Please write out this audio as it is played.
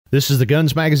This is the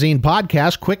Guns Magazine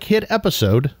Podcast Quick Hit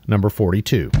episode number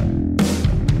 42.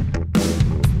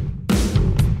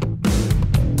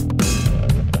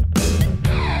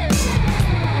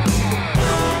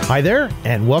 Hi there,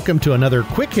 and welcome to another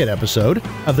Quick Hit episode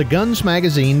of the Guns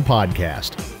Magazine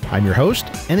Podcast. I'm your host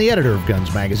and the editor of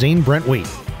Guns Magazine, Brent T.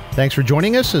 Thanks for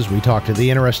joining us as we talk to the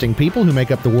interesting people who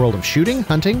make up the world of shooting,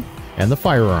 hunting, and the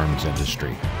firearms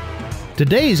industry.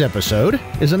 Today's episode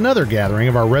is another gathering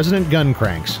of our resident gun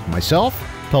cranks, myself,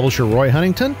 publisher Roy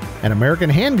Huntington, and American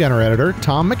Handgunner editor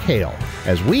Tom McHale,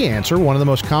 as we answer one of the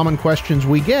most common questions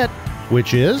we get,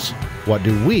 which is, what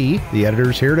do we, the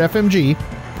editors here at FMG,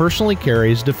 personally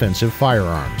carry as defensive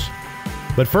firearms?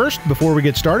 But first, before we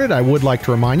get started, I would like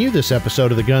to remind you this episode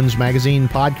of the Guns Magazine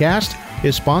Podcast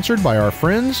is sponsored by our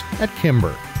friends at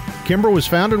Kimber. Kimber was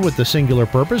founded with the singular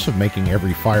purpose of making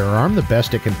every firearm the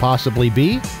best it can possibly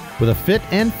be, with a fit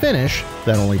and finish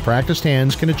that only practiced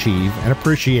hands can achieve and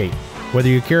appreciate. Whether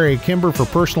you carry a Kimber for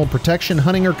personal protection,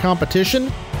 hunting, or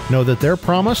competition, know that their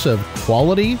promise of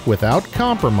quality without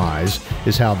compromise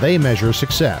is how they measure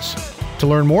success. To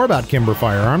learn more about Kimber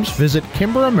firearms, visit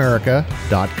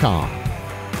kimberamerica.com.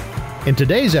 In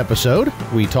today's episode,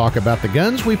 we talk about the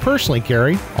guns we personally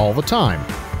carry all the time.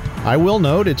 I will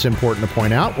note it's important to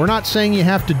point out we're not saying you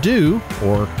have to do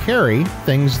or carry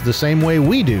things the same way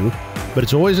we do, but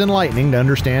it's always enlightening to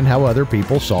understand how other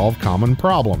people solve common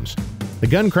problems. The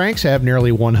Gun Cranks have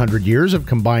nearly 100 years of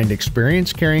combined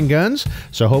experience carrying guns,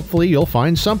 so hopefully you'll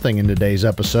find something in today's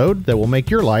episode that will make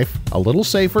your life a little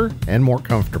safer and more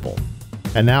comfortable.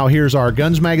 And now here's our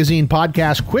Guns Magazine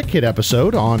Podcast Quick Hit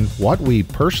episode on what we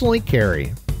personally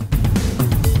carry.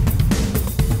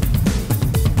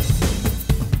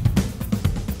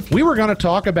 We were going to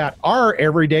talk about our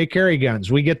everyday carry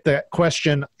guns. We get the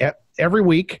question every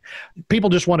week. People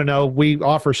just want to know. We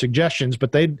offer suggestions,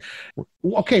 but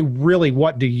really,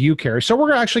 what do you carry? So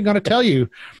we're actually going to tell you.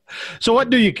 So what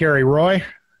do you carry, Roy?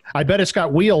 I bet it's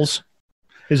got wheels.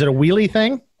 Is it a wheelie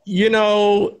thing? You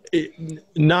know,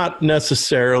 not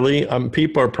necessarily.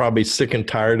 People are probably sick and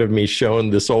tired of me showing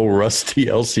this old rusty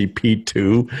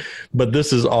LCP2, but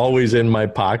this is always in my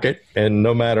pocket, and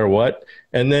no matter what.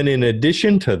 And then in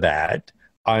addition to that,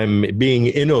 I'm being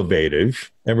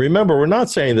innovative. And remember, we're not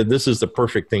saying that this is the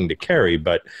perfect thing to carry,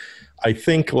 but I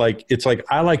think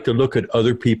I like to look at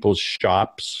other people's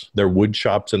shops, their wood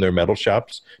shops and their metal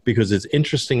shops, because it's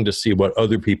interesting to see what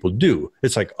other people do.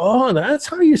 It's like, oh, that's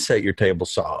how you set your table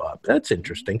saw up. That's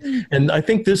interesting. And I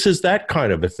think this is that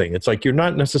kind of a thing. It's like you're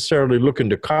not necessarily looking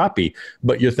to copy,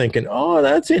 but you're thinking, oh,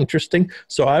 that's interesting.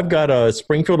 So I've got a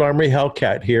Springfield Armory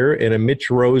Hellcat here in a Mitch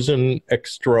Rosen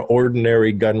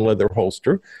extraordinary gun leather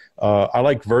holster. I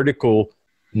like vertical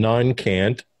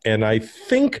non-cant. And I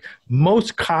think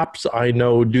most cops I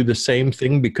know do the same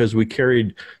thing because we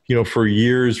carried, for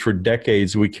years, for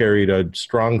decades, we carried a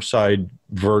strong side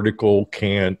vertical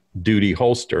cant duty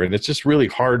holster. And it's just really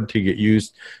hard to get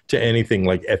used to anything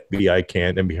like FBI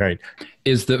cant and behind.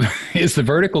 Is the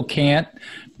vertical cant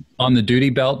on the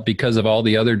duty belt because of all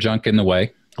the other junk in the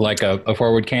way? Like a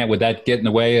forward cant, would that get in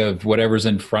the way of whatever's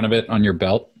in front of it on your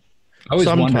belt? I always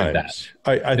wondered that.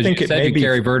 I think you said you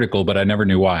carry vertical, but I never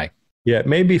knew why. Yeah, it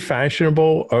may be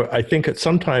fashionable. I think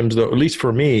sometimes, though, at least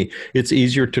for me, it's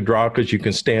easier to draw because you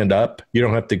can stand up. You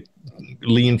don't have to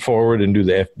lean forward and do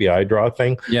the FBI draw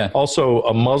thing. Yeah. Also,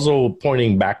 a muzzle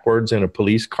pointing backwards in a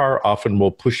police car often will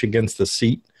push against the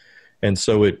seat. And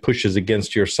so it pushes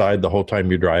against your side the whole time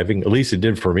you're driving. At least it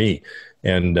did for me.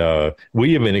 And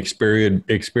we even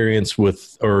experimented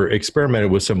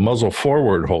with some muzzle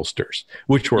forward holsters,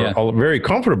 which were all very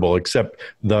comfortable, except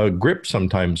the grip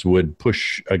sometimes would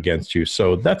push against you.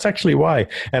 So that's actually why.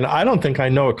 And I don't think I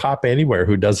know a cop anywhere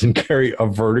who doesn't carry a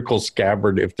vertical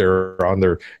scabbard if they're on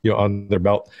their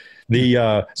belt.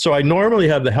 So I normally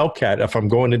have the Hellcat. If I'm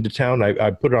going into town, I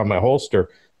put it on my holster.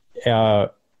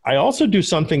 I also do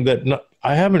something that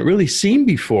I haven't really seen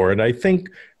before, and I think,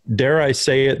 dare I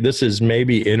say it, this is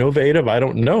maybe innovative. I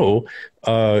don't know.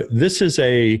 This is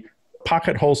a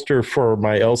pocket holster for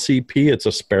my LCP. It's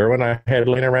a spare one I had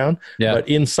laying around. Yeah. But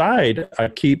inside, I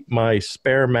keep my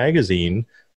spare magazine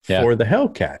for the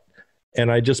Hellcat,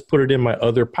 and I just put it in my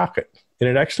other pocket. And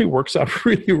it actually works out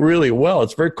really, really well.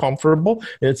 It's very comfortable,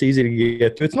 and it's easy to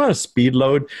get to. It's not a speed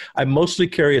load. I mostly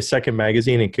carry a second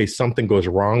magazine in case something goes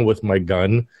wrong with my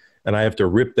gun, and I have to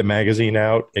rip the magazine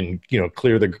out and,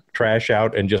 clear the trash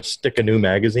out and just stick a new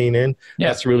magazine in. Yeah.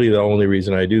 That's really the only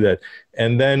reason I do that.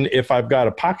 And then if I've got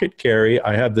a pocket carry,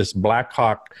 I have this Black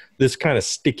Hawk, this kind of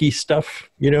sticky stuff,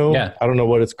 I don't know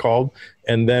what it's called.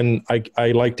 And then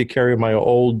I like to carry my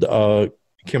old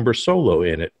Kimber Solo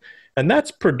in it. And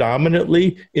that's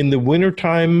predominantly in the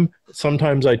wintertime.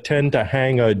 sometimes I tend to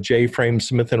hang a J-frame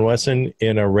Smith & Wesson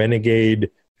in a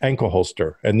Renegade ankle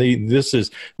holster. And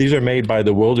these are made by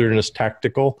the Wilderness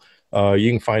Tactical.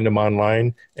 You can find them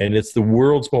online, and it's the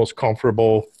world's most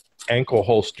comfortable ankle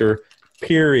holster,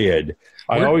 period.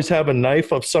 I always have a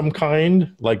knife of some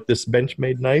kind, like this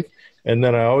Benchmade knife, and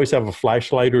then I always have a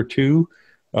flashlight or two.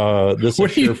 This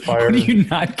is surefire. What do you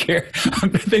not care?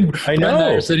 I know. And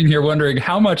I are sitting here wondering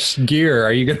how much gear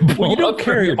are you going to pull? Well, you don't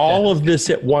carry all of this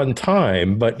at one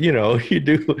time, but you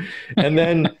do. And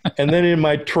then in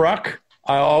my truck,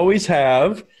 I always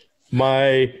have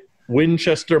my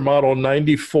Winchester Model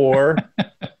 94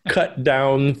 cut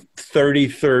down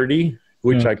 30-30,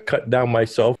 which I cut down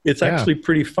myself. It's actually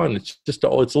pretty fun. It's just it's a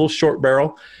little short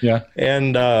barrel. Yeah.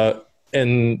 And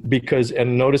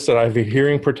notice that I have a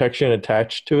hearing protection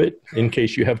attached to it in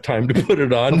case you have time to put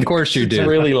it on. Of course you do. It's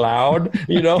really loud,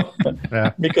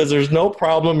 because there's no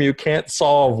problem you can't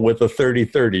solve with a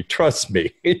 30-30. Trust me.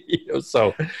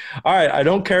 So, all right, I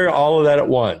don't carry all of that at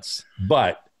once,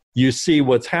 but you see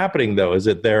what's happening though is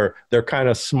that they're kind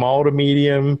of small to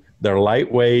medium. They're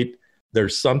lightweight.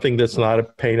 There's something that's not a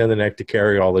pain in the neck to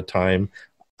carry all the time.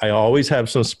 I always have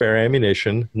some spare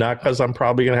ammunition, not because I'm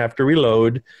probably going to have to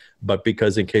reload, but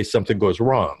because in case something goes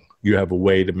wrong, you have a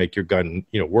way to make your gun,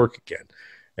 work again.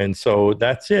 And so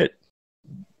that's it.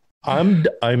 I'm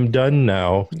done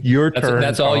now. Your turn.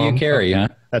 That's all you carry, huh?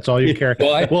 That's all you carry.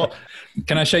 Well,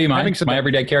 can I show you my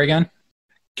everyday carry gun?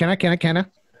 Can I?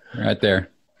 Right there.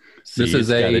 See, this is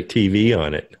got a TV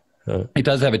on it. It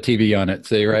does have a TV on it.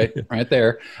 See, right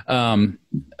there.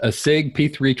 A SIG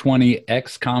P320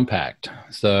 X Compact.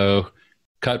 So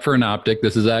cut for an optic.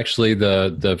 This is actually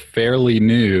the fairly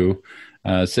new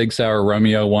Sig Sauer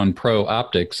Romeo 1 Pro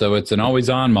optic. So it's an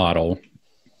always-on model.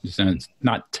 So it's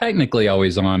not technically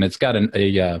always on. It's got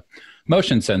a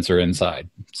motion sensor inside.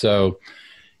 So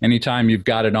anytime you've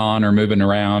got it on or moving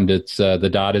around, it's the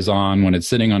dot is on. When it's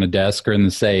sitting on a desk or in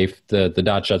the safe, the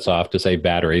dot shuts off to save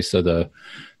battery. So the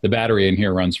battery in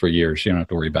here runs for years. You don't have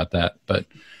to worry about that. But,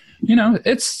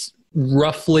 it's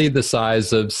roughly the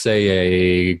size of, say,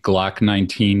 a Glock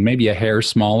 19, maybe a hair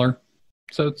smaller.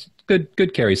 So it's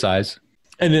good carry size.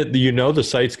 And the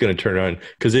sight's going to turn on,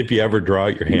 because if you ever draw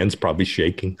it, your hand's probably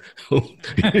shaking.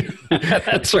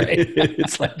 That's right.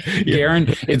 It's like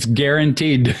it's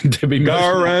guaranteed to be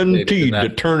guaranteed to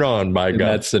turn on by God.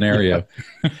 That scenario.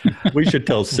 We should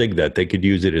tell SIG that they could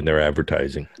use it in their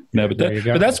advertising. No, but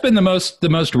that's been the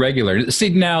most regular. See,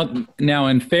 now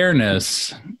in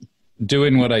fairness,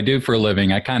 doing what I do for a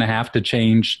living, I kind of have to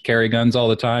change carry guns all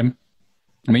the time.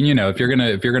 I mean, if you're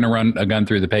gonna run a gun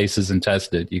through the paces and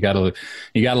test it, you gotta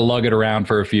lug it around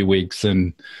for a few weeks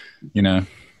and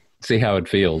see how it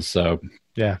feels. So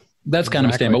yeah, that's kind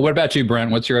of a stand. But what about you, Brent?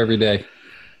 What's your everyday?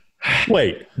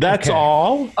 Wait, that's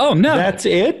all? Oh no, that's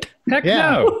it? Heck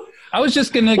no. I was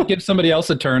just gonna give somebody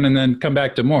else a turn and then come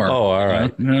back to more. Oh, all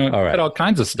right. All right. Got all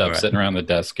kinds of stuff sitting around the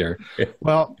desk here.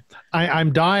 Well,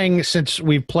 I'm dying since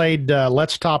we've played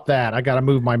Let's Top That. I got to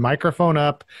move my microphone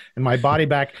up and my body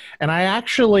back. And I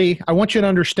want you to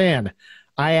understand,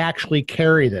 I actually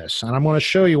carry this, and I'm going to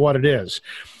show you what it is.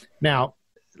 Now,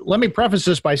 let me preface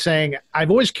this by saying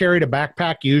I've always carried a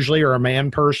backpack usually, or a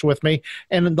man purse with me.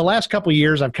 And in the last couple of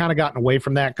years, I've kind of gotten away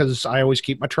from that because I always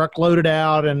keep my truck loaded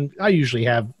out, and I usually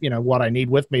have, what I need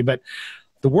with me. But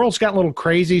the world's gotten a little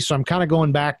crazy, so I'm kind of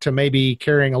going back to maybe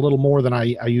carrying a little more than I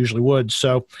usually would.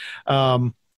 So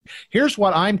here's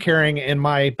what I'm carrying in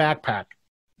my backpack.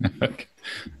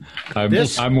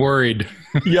 I'm worried.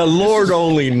 Yeah, Lord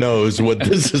only knows what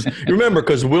this is. Remember,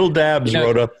 because Will Dabbs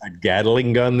wrote up a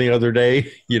Gatling gun the other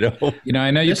day, I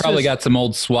know you probably got some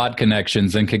old SWAT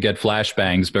connections and could get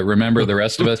flashbangs, but remember, the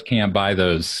rest of us can't buy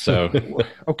those. So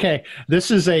okay,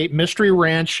 this is a Mystery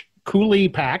Ranch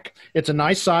Coolie pack. It's a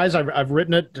nice size. I've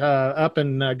written it up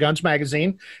in Guns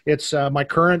Magazine. It's my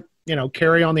current,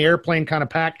 carry on the airplane kind of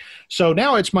pack. So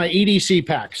now it's my EDC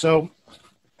pack. So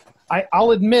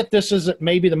I'll admit this isn't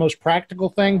maybe the most practical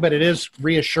thing, but it is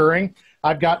reassuring.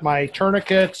 I've got my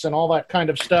tourniquets and all that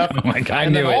kind of stuff. Oh my God, I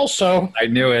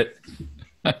knew it.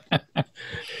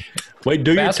 Wait,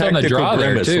 do your technical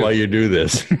grimace while you do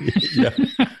this.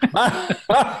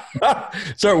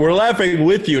 So we're laughing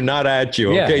with you, not at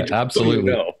you. Okay, yeah,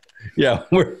 absolutely. Yeah.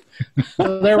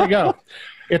 So there we go.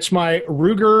 It's my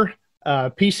Ruger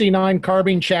PC9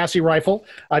 carbine chassis rifle.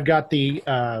 I've got the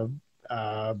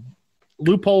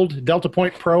Leupold Delta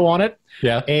Point Pro on it.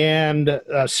 Yeah. And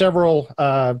several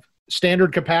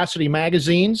standard capacity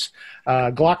magazines,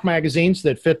 Glock magazines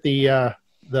that fit the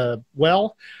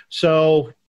well.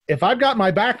 So if I've got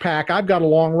my backpack, I've got a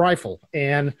long rifle.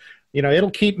 And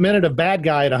it'll keep minute of bad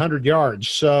guy at 100 yards.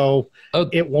 So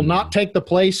it will not take the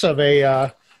place of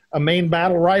a main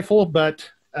battle rifle, but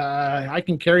I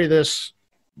can carry this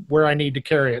where I need to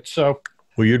carry it. So,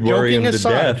 well, you'd worry him to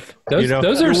death.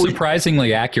 Those are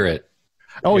surprisingly accurate.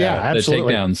 Oh yeah,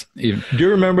 absolutely. The takedowns. Do you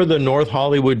remember the North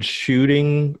Hollywood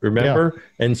shooting? Remember?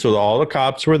 Yeah. And so all the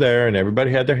cops were there and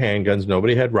everybody had their handguns.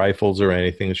 Nobody had rifles or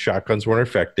anything. Shotguns weren't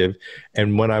effective.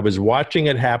 And when I was watching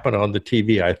it happen on the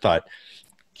TV, I thought,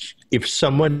 if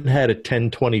someone had a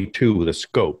 10-22 with a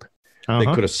scope, they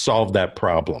could have solved that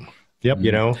problem. Yep.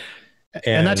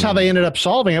 And that's how they ended up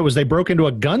solving it, was they broke into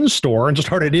a gun store and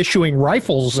started issuing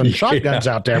rifles and shotguns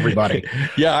out to everybody.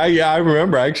 I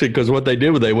remember actually, because what they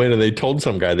did was they went and they told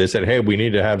some guy, they said, hey, we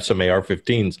need to have some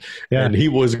AR-15s. Yeah. And he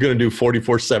was going to do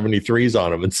 44-73s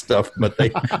on them and stuff, but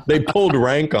they pulled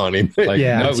rank on him. So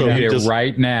we need it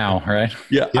right now, right?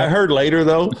 Yeah. I heard later,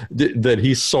 though, that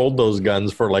he sold those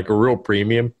guns for like a real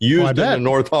premium, used in a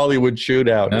North Hollywood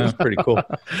shootout. It was pretty cool.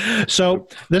 So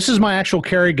this is my actual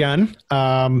carry gun.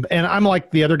 And I'm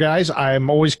like the other guys. I'm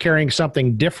always carrying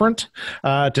something different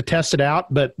to test it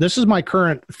out, but this is my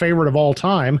current favorite of all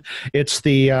time. It's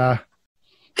the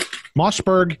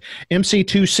Mossberg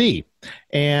MC2C,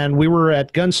 and we were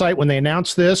at Gunsight when they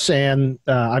announced this, and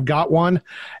I've got one.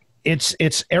 It's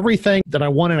everything that I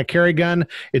want in a carry gun.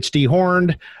 It's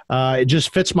dehorned. It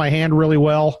just fits my hand really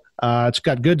well. It's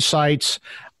got good sights.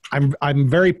 I'm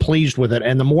very pleased with it,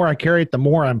 and the more I carry it, the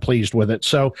more I'm pleased with it.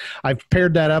 So I've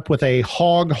paired that up with a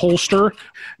Hog holster.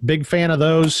 Big fan of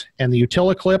those, and the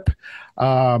Utiliclip.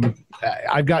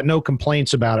 I've got no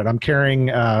complaints about it. I'm carrying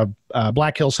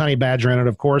Black Hills Honey Badger in it,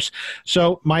 of course.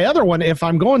 So my other one, if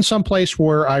I'm going someplace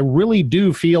where I really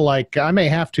do feel like I may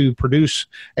have to produce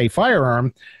a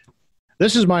firearm,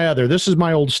 this is my other. This is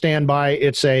my old standby.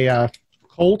 It's a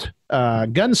Colt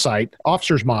Gunsight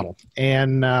officer's model,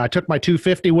 and I took my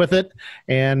 250 with it,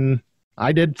 and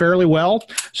I did fairly well.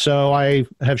 So I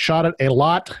have shot it a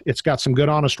lot. It's got some good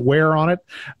honest wear on it,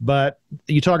 but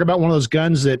you talk about one of those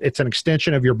guns that it's an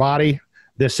extension of your body.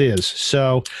 This is.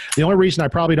 So the only reason I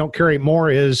probably don't carry it more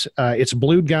is it's a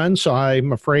blued gun, so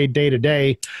I'm afraid day to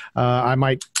day I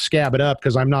might scab it up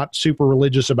because I'm not super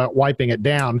religious about wiping it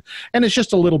down, and it's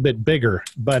just a little bit bigger.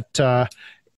 But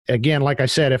again, like I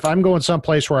said, if I'm going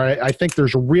someplace where I think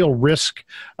there's a real risk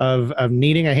of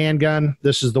needing a handgun,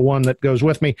 this is the one that goes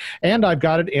with me. And I've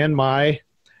got it in my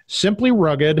Simply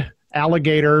Rugged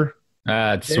Alligator.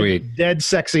 Sweet. Dead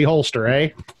sexy holster, eh?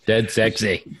 Dead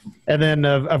sexy. And then,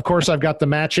 of course, I've got the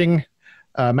matching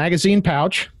magazine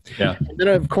pouch. Yeah. And then,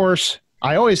 of course,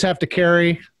 I always have to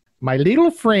carry my little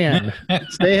friend.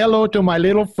 Say hello to my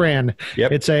little friend.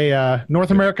 Yep. It's a North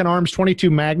American Arms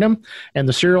 22 Magnum, and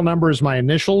the serial number is my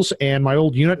initials and my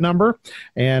old unit number,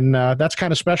 and that's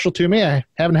kind of special to me. I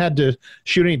haven't had to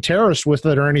shoot any terrorists with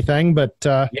it or anything, but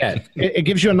it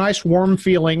gives you a nice warm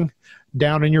feeling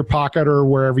down in your pocket or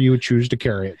wherever you would choose to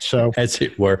carry it. So as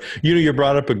it were. You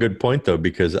brought up a good point, though,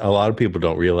 because a lot of people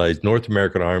don't realize North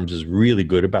American Arms is really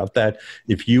good about that.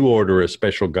 If you order a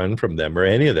special gun from them or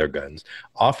any of their guns,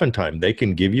 oftentimes they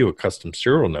can give you a custom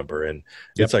serial number. And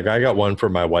it's like, I got one for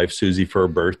my wife, Susie, for her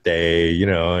birthday,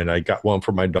 and I got one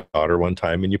for my daughter one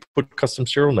time, and you put custom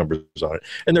serial numbers on it.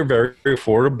 And they're very, very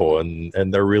affordable,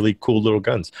 and they're really cool little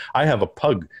guns. I have a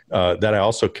Pug that I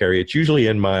also carry. It's usually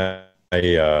in my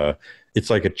it's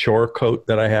like a chore coat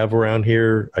that I have around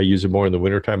here. I use it more in the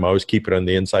wintertime. I always keep it on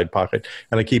the inside pocket,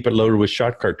 and I keep it loaded with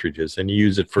shot cartridges, and you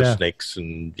use it for snakes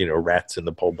and, rats in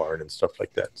the pole barn and stuff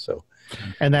like that. So,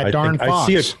 and that darn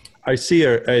fox. I see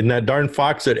and that darn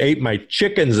fox that ate my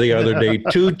chickens the other day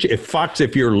too. Fox,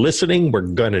 if you're listening, we're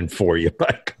gunning for you.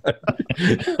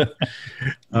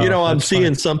 I'm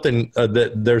seeing something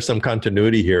that there's some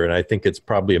continuity here, and I think it's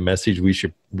probably a message we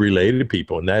should relay to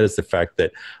people, and that is the fact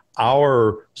that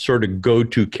our sort of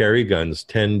go-to carry guns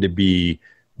tend to be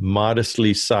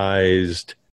modestly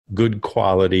sized, good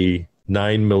quality,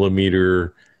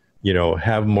 9mm,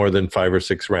 have more than 5 or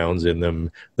 6 rounds in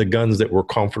them. The guns that we're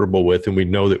comfortable with and we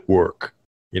know that work,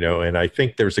 and I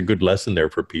think there's a good lesson there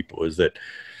for people is that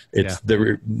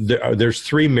there's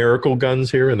 3 miracle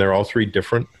guns here, and they're all 3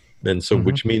 different. And so,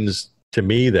 which means to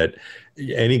me that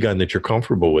any gun that you're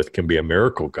comfortable with can be a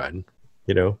miracle gun,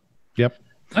 Yep.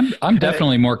 I'm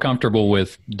definitely more comfortable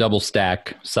with double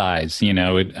stack size.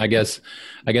 I guess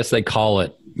they call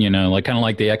it, like kind of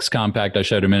like the X Compact I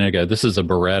showed a minute ago. This is a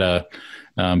Beretta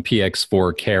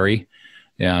PX4 carry,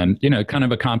 and kind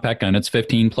of a compact gun. It's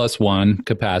 15+1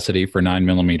 capacity for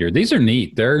 9mm. These are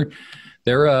neat. They're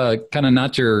They're kind of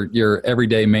not your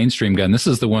everyday mainstream gun. This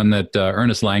is the one that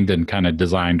Ernest Langdon kind of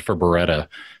designed for Beretta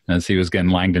as he was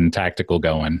getting Langdon Tactical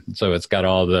going. So it's got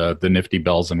all the nifty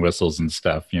bells and whistles and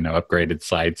stuff, upgraded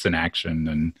sights and action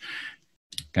and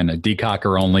kind of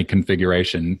decocker only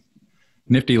configuration.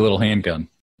 Nifty little handgun.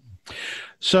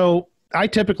 So I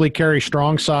typically carry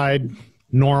strong side,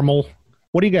 normal.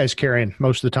 What are you guys carrying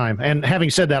most of the time? And having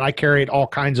said that, I carry it all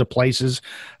kinds of places.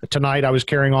 Tonight I was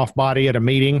carrying off body at a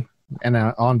meeting and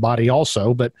on body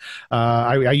also, but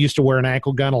I used to wear an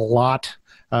ankle gun a lot.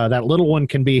 That little one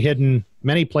can be hidden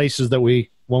many places that we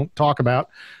won't talk about.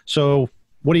 So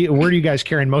where are you guys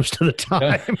carrying most of the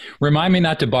time? Remind me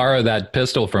not to borrow that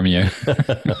pistol from you.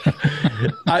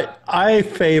 I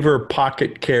favor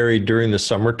pocket carry during the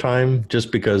summertime,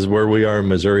 just because where we are in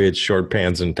Missouri, it's short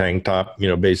pants and tank top,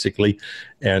 basically.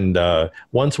 And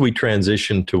once we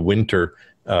transition to winter,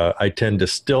 I tend to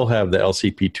still have the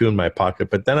LCP2 in my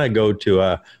pocket, but then I go to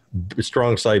a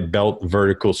strong side belt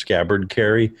vertical scabbard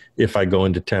carry if I go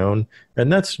into town.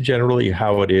 And that's generally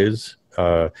how it is.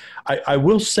 I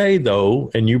will say, though,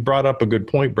 and you brought up a good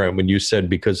point, Brent, when you said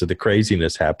because of the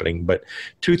craziness happening, but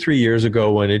 2-3 years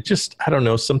ago when it just, I don't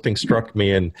know, something struck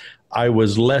me and I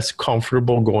was less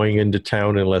comfortable going into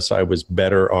town unless I was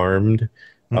better armed.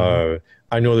 Mm-hmm.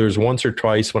 I know there was once or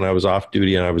twice when I was off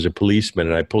duty and I was a policeman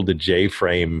and I pulled a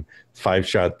J-frame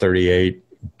 5-shot 38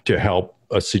 to help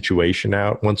a situation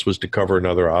out. Once was to cover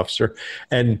another officer.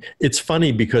 And it's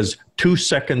funny because 2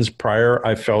 seconds prior,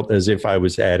 I felt as if I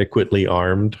was adequately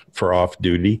armed for off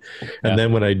duty. And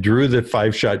then when I drew the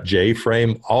 5-shot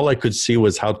J-frame, all I could see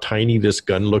was how tiny this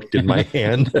gun looked in my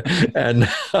hand. And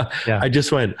I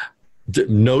just went,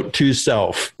 note to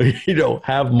self,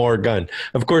 have more gun.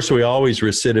 Of course, we always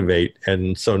recidivate.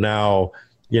 And so now,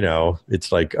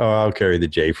 it's like, oh, I'll carry the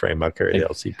J-frame, I'll carry the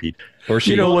LCP. Or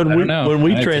when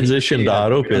we transitioned to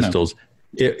auto pistols,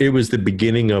 it was the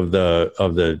beginning of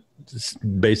the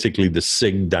basically the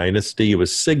SIG dynasty. It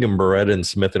was SIG and Beretta and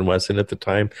Smith & Wesson at the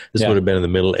time. This would have been in the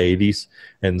middle 80s.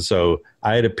 And so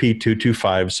I had a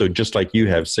P225, so just like you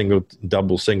have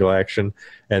single action.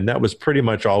 And that was pretty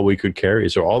much all we could carry.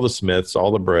 So all the Smiths,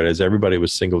 all the Berettas, everybody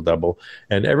was single double.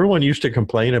 And everyone used to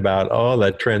complain about,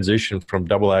 that transition from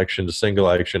double action to single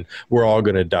action, we're all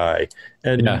going to die.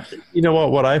 And you know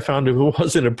what I found, it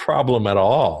wasn't a problem at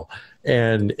all.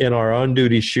 And in our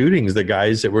on-duty shootings, the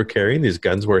guys that were carrying these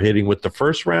guns were hitting with the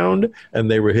first round, and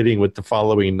they were hitting with the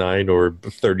following 9 or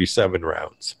 37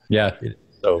 rounds. Yeah.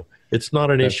 So it's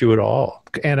not an issue at all.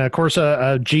 And, of course,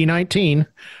 a G19,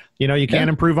 you can't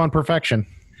improve on perfection.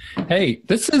 Hey,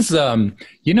 this is,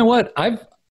 you know what?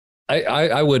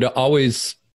 I would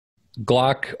always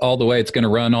Glock all the way. It's going to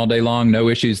run all day long. No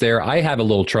issues there. I have a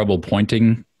little trouble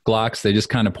pointing Glocks. They just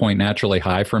kind of point naturally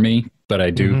high for me, but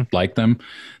I do like them.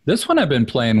 This one I've been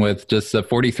playing with, just the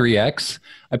 43X.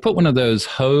 I put one of those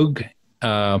Hogue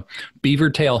beaver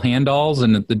tail handalls,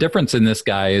 and the difference in this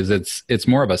guy is it's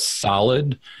more of a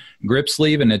solid grip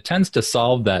sleeve, and it tends to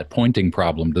solve that pointing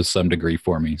problem to some degree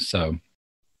for me. So,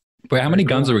 boy, how many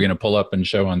guns are we going to pull up and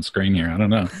show on screen here? I don't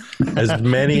know. As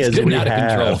many as we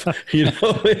have.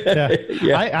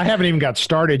 I haven't even got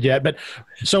started yet, but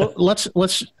so let's.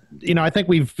 I think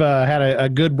we've had a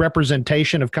good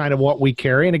representation of kind of what we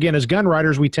carry. And again, as gun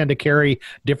writers, we tend to carry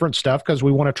different stuff because we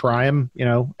want to try them,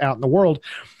 out in the world.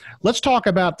 Let's talk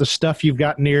about the stuff you've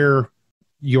got near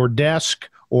your desk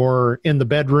or in the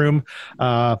bedroom.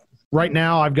 Right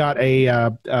now, I've got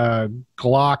a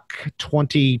Glock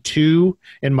 22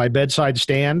 in my bedside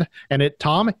stand, and it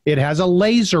has a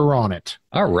laser on it.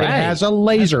 All right. It has a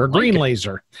laser, a green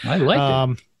laser. I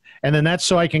like it. And then that's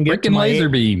so I can get to my laser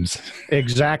beams.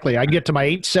 Exactly. I get to my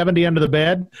 870 under the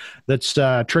bed. That's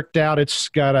tricked out. It's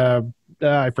got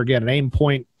I forget, an aim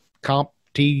point comp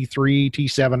T3,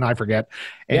 T7, I forget.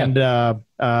 And a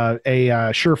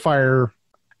Surefire,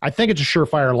 I think it's a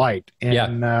Surefire light.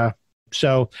 And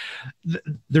so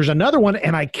there's another one,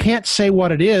 and I can't say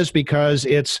what it is because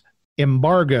it's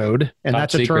embargoed, and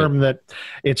that's a term that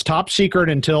it's top secret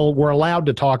until we're allowed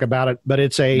to talk about it. But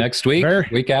it's a next week,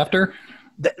 week after.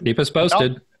 Keep us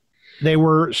posted. They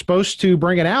were supposed to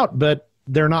bring it out, but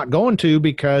they're not going to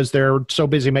because they're so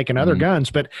busy making other guns.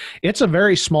 But it's a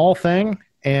very small thing,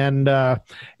 and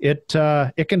it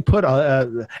can put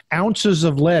ounces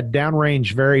of lead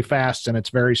downrange very fast, and it's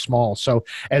very small. So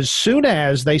as soon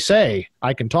as they say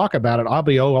I can talk about it, I'll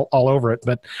be all over it.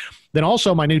 But then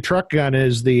also my new truck gun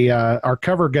is our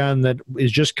cover gun that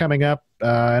is just coming up in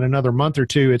another month or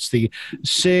two. It's the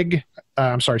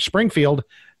Springfield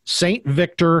St.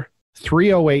 Victor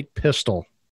 308 pistol.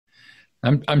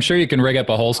 I'm sure you can rig up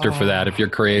a holster for that if you're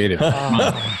creative.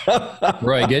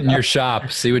 Roy, get in your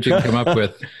shop, see what you can come up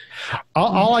with.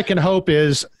 All I can hope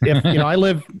is if, I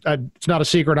live, it's not a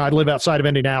secret, I live outside of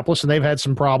Indianapolis, and they've had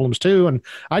some problems too, and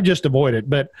I just avoid it.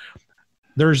 But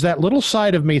there's that little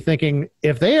side of me thinking,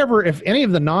 if any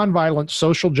of the nonviolent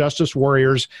social justice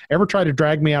warriors ever try to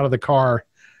drag me out of the car,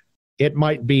 it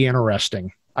might be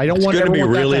interesting. I don't want it to be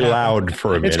really loud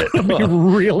for a minute. It's going to be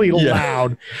really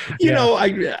loud. You know,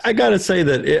 I got to say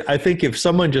that I think if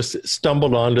someone just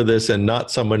stumbled onto this and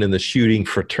not someone in the shooting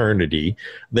fraternity,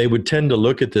 they would tend to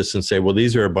look at this and say, well,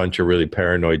 these are a bunch of really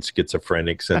paranoid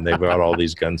schizophrenics and they've got all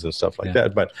these guns and stuff like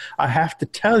that. But I have to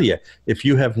tell you, if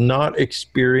you have not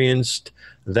experienced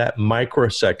that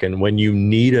microsecond when you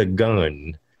need a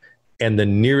gun and the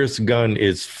nearest gun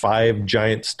is 5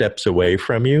 giant steps away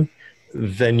from you,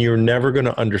 then you're never going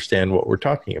to understand what we're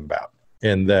talking about.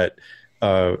 And that,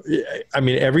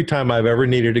 every time I've ever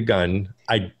needed a gun,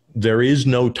 there is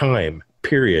no time,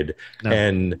 period. No.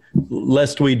 And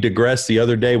lest we digress, the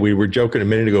other day, we were joking a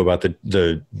minute ago about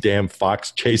the damn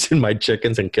fox chasing my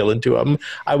chickens and killing 2 of them.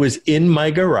 I was in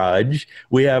my garage.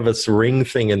 We have a ring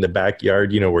thing in the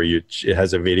backyard, where it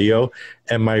has a video.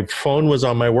 And my phone was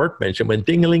on my workbench. It went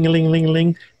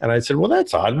ding-a-ling-a-ling-a-ling-a-ling. And I said, well,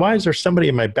 that's odd. Why is there somebody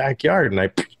in my backyard? And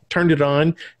I turned it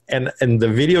on, and the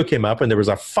video came up, and there was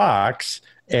a fox,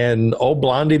 and old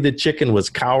Blondie the chicken was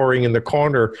cowering in the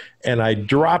corner, and I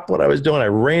dropped what I was doing. I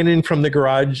ran in from the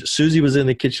garage. Susie was in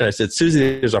the kitchen. I said,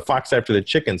 Susie, there's a fox after the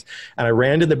chickens. And I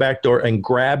ran to the back door and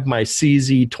grabbed my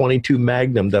CZ22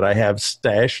 Magnum that I have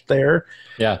stashed there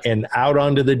and out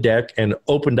onto the deck and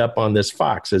opened up on this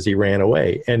fox as he ran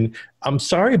away. And I'm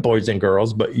sorry, boys and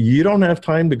girls, but you don't have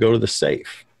time to go to the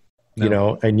safe.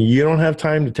 No. And you don't have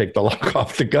time to take the lock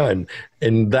off the gun.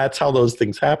 And that's how those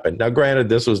things happen. Now, granted,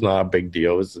 this was not a big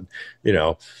deal. It was,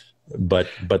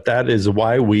 but that is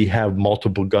why we have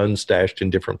multiple guns stashed in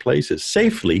different places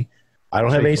safely. I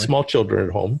don't have any small children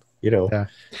at home, Yeah.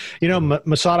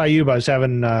 Massad Ayoob, I was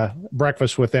having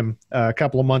breakfast with him a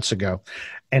couple of months ago,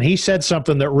 and he said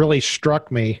something that really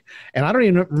struck me. And I don't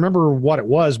even remember what it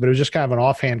was, but it was just kind of an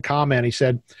offhand comment. He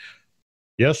said,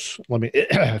 yes, let me,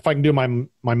 if I can do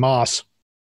my Moss.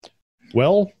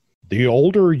 Well, the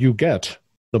older you get,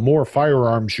 the more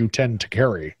firearms you tend to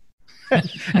carry.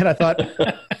 And I thought,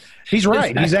 he's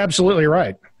right. He's absolutely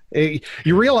right.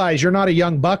 You realize you're not a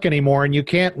young buck anymore, and you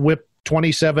can't whip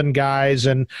 27 guys,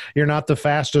 and you're not the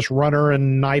fastest runner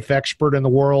and knife expert in the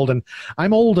world. And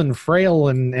I'm old and frail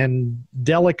and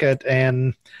delicate,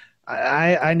 and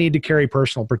I need to carry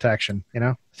personal protection,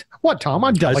 What, Tom?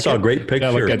 I'm delicate. I saw a great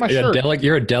picture.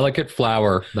 You're a delicate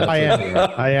flower. I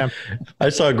am. I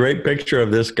saw a great picture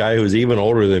of this guy who's even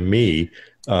older than me,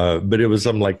 but it was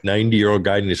some 90-year-old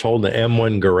guy, and he's holding an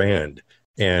M1 Garand.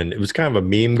 And it was kind of a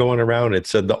meme going around. It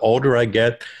said, the older I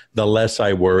get, the less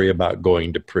I worry about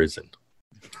going to prison.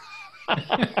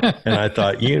 And I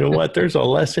thought, you know what? There's a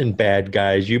lesson, bad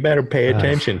guys. You better pay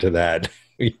attention to that,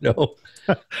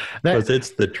 because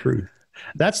it's the truth.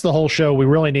 That's the whole show we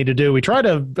really need to do. We try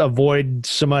to avoid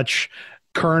so much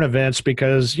current events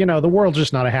because, the world's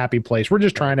just not a happy place. We're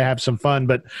just trying to have some fun,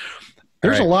 but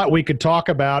there's a lot we could talk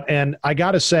about. And I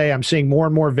got to say, I'm seeing more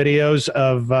and more videos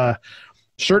of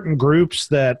certain groups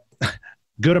that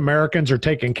good Americans are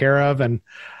taking care of. And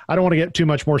I don't want to get too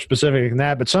much more specific than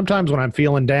that, but sometimes when I'm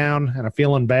feeling down and I'm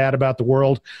feeling bad about the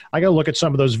world, I got to look at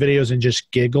some of those videos and just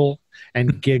giggle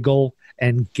and giggle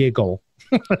and giggle.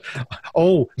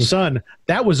 Oh, son,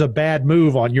 that was a bad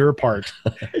move on your part.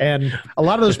 And a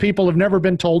lot of those people have never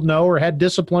been told no or had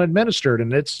discipline administered,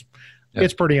 and it's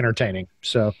pretty entertaining.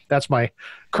 So that's my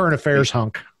current affairs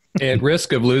hunk. At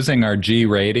risk of losing our G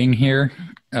rating here,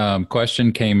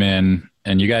 question came in,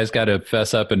 and you guys got to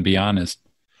fess up and be honest.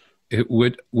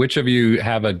 Which of you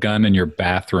have a gun in your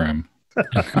bathroom?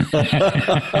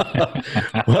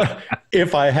 Well,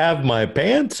 if I have my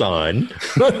pants on,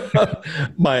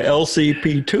 my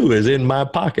LCP2 is in my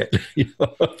pocket.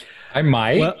 I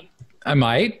might. Well,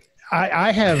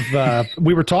 I have.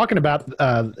 We were talking about.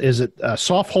 Is it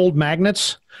soft hold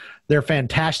magnets? They're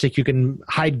fantastic. You can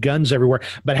hide guns everywhere.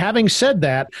 But having said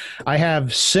that, I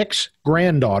have 6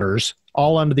 granddaughters,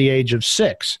 all under the age of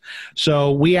 6.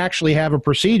 So we actually have a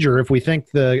procedure. If we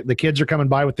think the kids are coming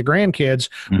by with the grandkids,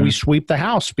 we sweep the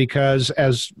house because,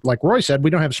 as like Roy said, we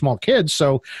don't have small kids.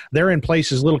 So they're in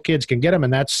places little kids can get them.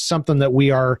 And that's something that we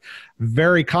are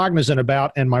very cognizant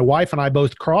about. And my wife and I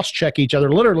both cross-check each other,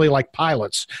 literally like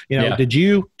pilots. Did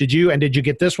you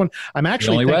get this one? I'm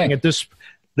actually thinking at this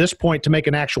point to make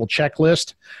an actual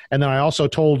checklist. And then I also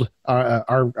told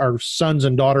our sons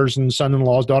and daughters and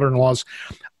son-in-laws, daughter-in-laws,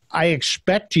 I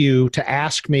expect you to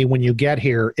ask me when you get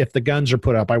here if the guns are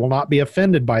put up. I will not be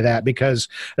offended by that because,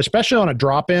 especially on a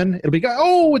drop-in, it'll be,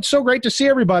 oh, it's so great to see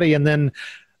everybody. And then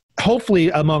hopefully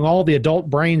among all the adult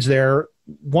brains there,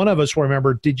 one of us will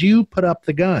remember, did you put up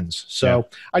the guns? So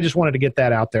I just wanted to get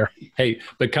that out there. Hey,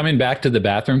 but coming back to the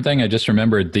bathroom thing, I just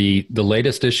remembered the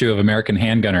latest issue of American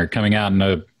Handgunner coming out in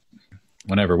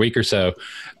a week or so.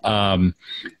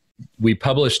 We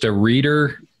published a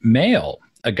reader mail.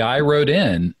 A guy wrote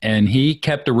in, and he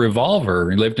kept a revolver.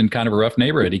 He lived in kind of a rough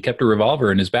neighborhood. He kept a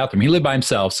revolver in his bathroom. He lived by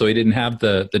himself, so he didn't have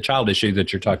the child issue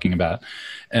that you're talking about,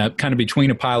 kind of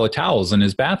between a pile of towels in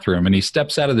his bathroom. And he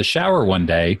steps out of the shower one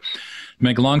day.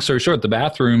 Make a long story short, the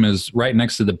bathroom is right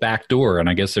next to the back door, and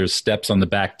I guess there's steps on the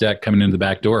back deck coming into the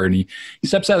back door. And he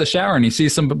steps out of the shower, and he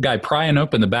sees some guy prying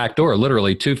open the back door,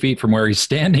 literally 2 feet from where he's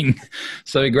standing.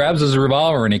 So he grabs his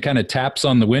revolver, and he kind of taps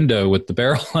on the window with the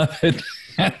barrel of it.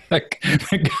 The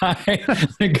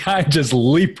guy just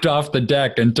leaped off the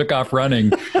deck and took off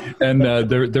running. And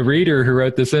the reader who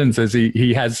wrote this in says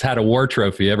he has had a war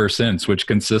trophy ever since, which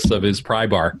consists of his pry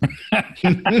bar.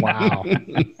 Wow.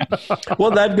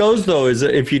 Well, that goes, though, is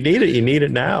if you need it, you need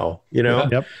it now. You know,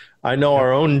 Yep. I know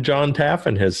our own John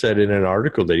Taffin has said in an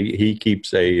article that he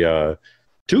keeps two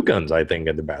guns, I think,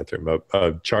 in the bathroom,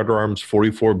 a Charter Arms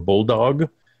 44 Bulldog.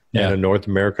 Yeah. And a North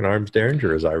American Arms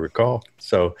Derringer, as I recall.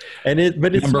 So, but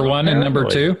it's number one and number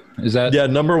two. Is that? Yeah,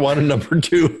 number one and number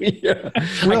two. Yeah,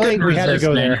 Really, we had to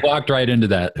go there. You walked right into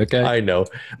that. Okay, I know.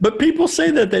 But people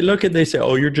say that they look and they say,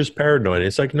 "Oh, you're just paranoid."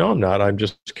 It's like, no, I'm not. I'm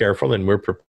just careful, and we're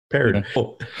prepared.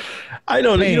 Oh, I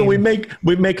don't know. You know, we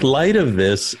make light of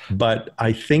this, but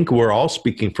I think we're all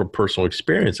speaking from personal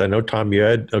experience. I know, Tom, you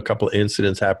had a couple of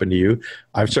incidents happen to you.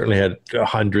 I've certainly had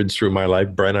hundreds through my life.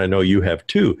 Brent, I know you have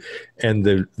too. And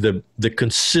the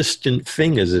consistent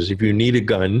thing is if you need a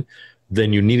gun,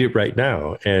 then you need it right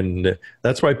now. And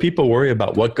that's why people worry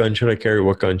about what gun should I carry?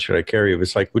 What gun should I carry?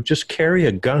 It's like, well, just carry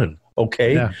a gun.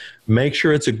 Okay. Yeah. Make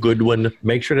sure it's a good one.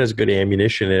 Make sure it has good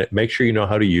ammunition in it. Make sure you know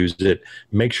how to use it.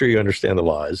 Make sure you understand the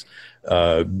laws.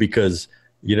 Because,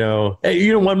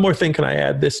 one more thing can I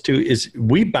add this to is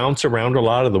we bounce around a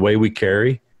lot of the way we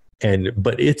carry,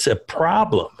 but it's a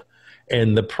problem.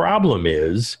 And the problem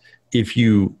is if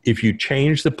you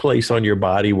change the place on your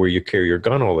body where you carry your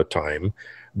gun all the time,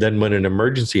 then when an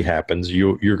emergency happens,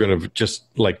 you're going to just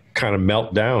like kind of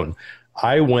melt down.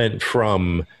 I went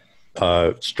from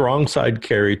strong side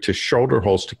carry to shoulder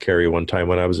holster carry one time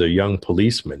when I was a young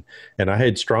policeman, and I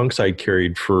had strong side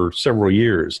carried for several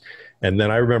years. And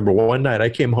then I remember one night I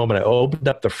came home and I opened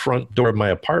up the front door of my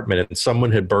apartment and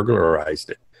someone had burglarized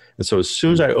it. And so as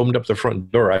soon as I opened up the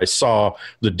front door, I saw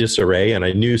the disarray and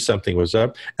I knew something was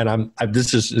up. And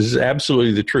this is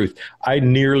absolutely the truth. I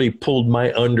nearly pulled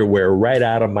my underwear right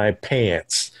out of my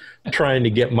pants trying to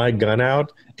get my gun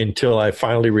out until I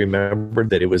finally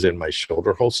remembered that it was in my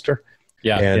shoulder holster.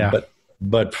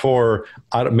 But for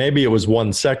maybe it was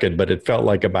 1 second, but it felt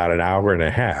like about an hour and a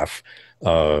half.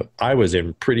 I was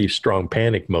in pretty strong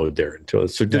panic mode there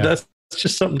that's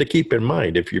just something to keep in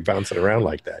mind if you're bouncing around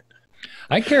like that.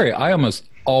 I almost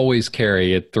always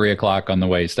carry at 3 o'clock on the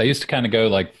waist. I used to kind of go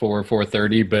like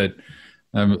 4:30, but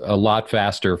a lot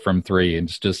faster from 3.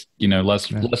 It's just, less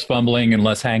fumbling and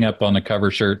less hang up on the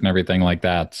cover shirt and everything like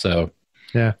that. So,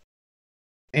 yeah.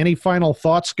 Any final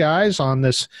thoughts, guys, on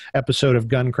this episode of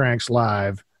Guncranks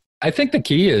Live? I think the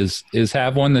key is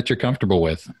have one that you're comfortable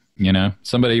with. One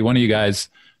of you guys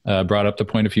brought up the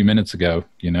point a few minutes ago,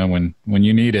 when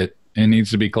you need it, it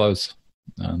needs to be close.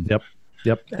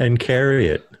 Yep. And carry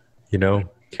it,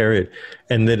 carry it.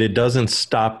 And that it doesn't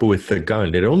stop with the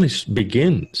gun. It only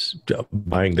begins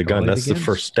buying the gun. That's the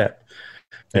first step.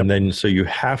 And then, so you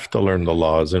have to learn the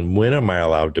laws and when am I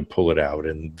allowed to pull it out?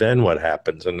 And then what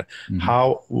happens and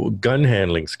how gun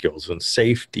handling skills and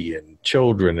safety and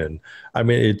children. And I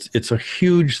mean, it's a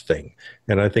huge thing.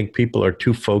 And I think people are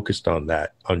too focused on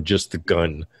that, on just the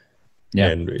gun. Yeah.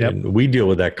 And we deal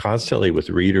with that constantly with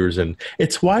readers. And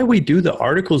it's why we do the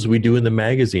articles we do in the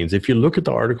magazines. If you look at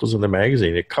the articles in the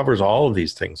magazine, it covers all of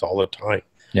these things all the time.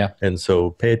 Yeah. And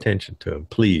so pay attention to them,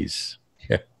 please.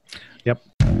 Yeah. Yep.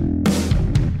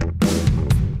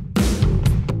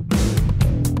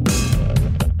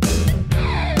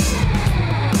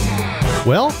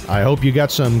 Well, I hope you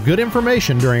got some good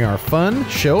information during our fun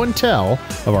show and tell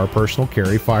of our personal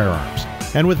carry firearms.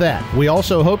 And with that, we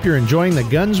also hope you're enjoying the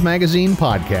Guns Magazine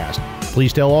podcast.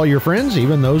 Please tell all your friends,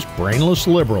 even those brainless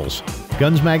liberals.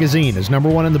 Guns Magazine is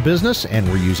 #1 in the business, and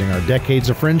we're using our decades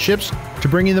of friendships to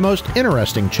bring you the most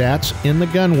interesting chats in the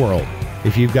gun world.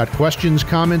 If you've got questions,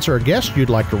 comments, or a guest you'd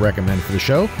like to recommend for the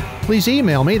show, please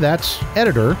email me. That's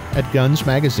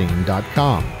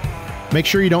editor@gunsmagazine.com. Make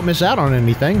sure you don't miss out on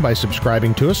anything by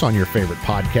subscribing to us on your favorite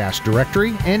podcast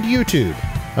directory and YouTube.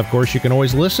 Of course, you can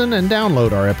always listen and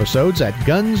download our episodes at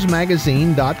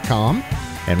gunsmagazine.com.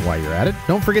 And while you're at it,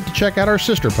 don't forget to check out our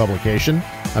sister publication,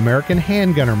 American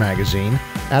Handgunner magazine,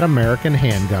 at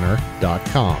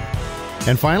AmericanHandgunner.com.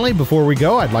 And finally, before we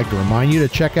go, I'd like to remind you to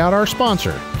check out our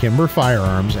sponsor, Kimber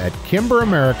Firearms, at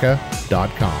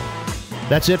KimberAmerica.com.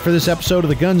 That's it for this episode of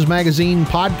the Guns Magazine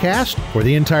podcast. For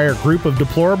the entire group of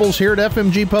deplorables here at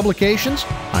FMG Publications,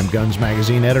 I'm Guns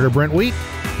Magazine editor Brent Wheat.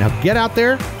 Now get out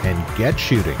there and get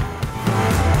shooting.